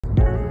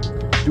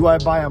Do I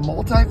buy a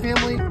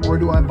multifamily or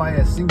do I buy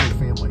a single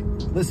family?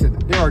 Listen,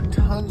 there are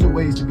tons of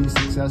ways to be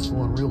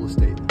successful in real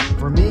estate.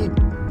 For me,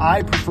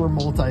 I prefer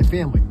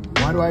multifamily.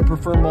 Why do I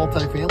prefer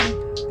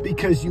multifamily?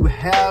 Because you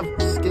have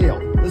scale.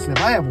 Listen,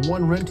 if I have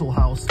one rental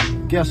house,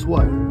 guess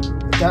what?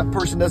 If that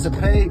person doesn't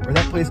pay or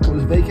that place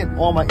goes vacant,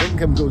 all my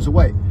income goes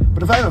away.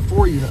 But if I have a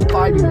 4-unit,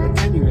 5-unit,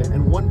 a 10-unit,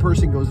 and one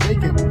person goes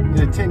vacant in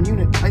a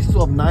 10-unit, I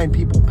still have 9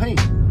 people paying.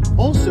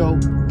 Also,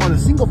 on a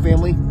single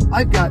family,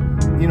 I've got,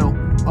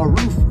 a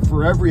roof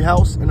for every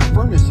house and a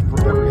furnace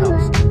for every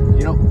house.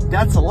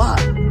 That's a lot.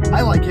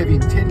 I like having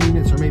 10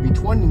 units or maybe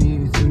 20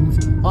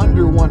 units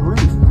under one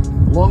roof.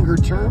 Longer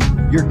term,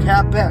 your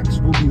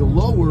CapEx will be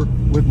lower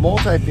with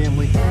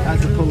multifamily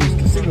as opposed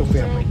to single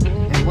family.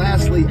 And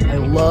lastly, I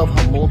love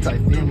how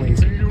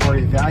multifamilies are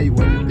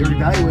evaluated. They're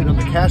evaluated on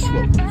the cash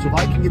flow. So if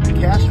I can get the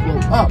cash flow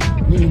up,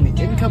 meaning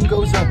the income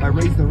goes up by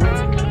raising the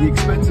rents, the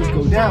expenses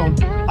go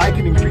down, I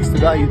can increase the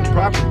value of the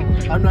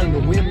property. I'm not in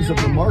the whims of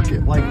the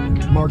market, like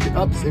market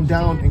ups and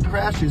down and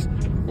crashes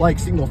like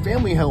single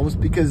family homes,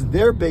 because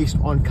they're based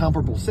on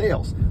comparable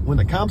sales. When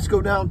the comps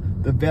go down,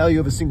 the value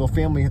of a single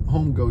family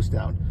home goes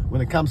down. When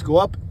the comps go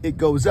up, it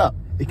goes up.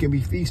 It can be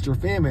feast or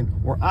famine,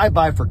 where I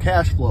buy for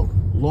cash flow,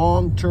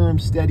 long-term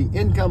steady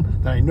income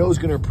that I know is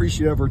going to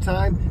appreciate over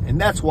time. And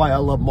that's why I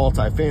love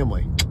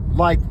multifamily.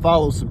 Like,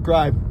 follow,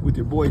 subscribe with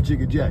your boy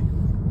Jigga J.